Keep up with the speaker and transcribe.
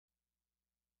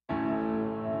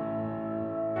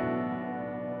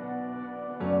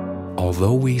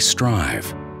although we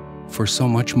strive for so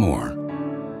much more,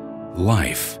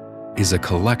 life is a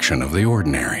collection of the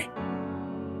ordinary.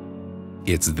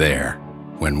 It's there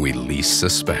when we least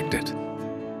suspect it.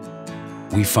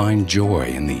 We find joy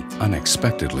in the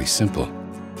unexpectedly simple.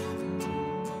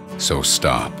 So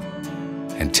stop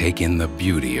and take in the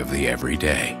beauty of the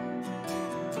everyday.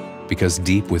 Because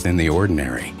deep within the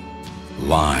ordinary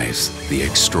lies the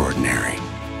extraordinary.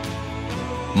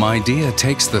 Midea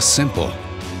takes the simple,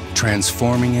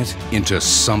 transforming it into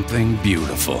something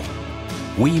beautiful.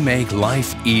 We make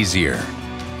life easier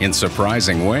in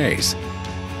surprising ways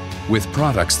with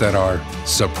products that are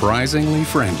surprisingly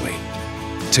friendly.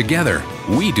 Together,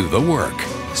 we do the work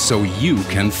so you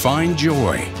can find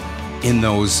joy in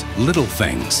those little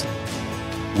things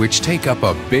which take up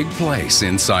a big place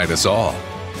inside us all.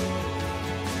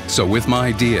 So with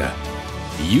Midea,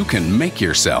 you can make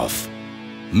yourself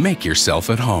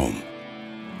at home.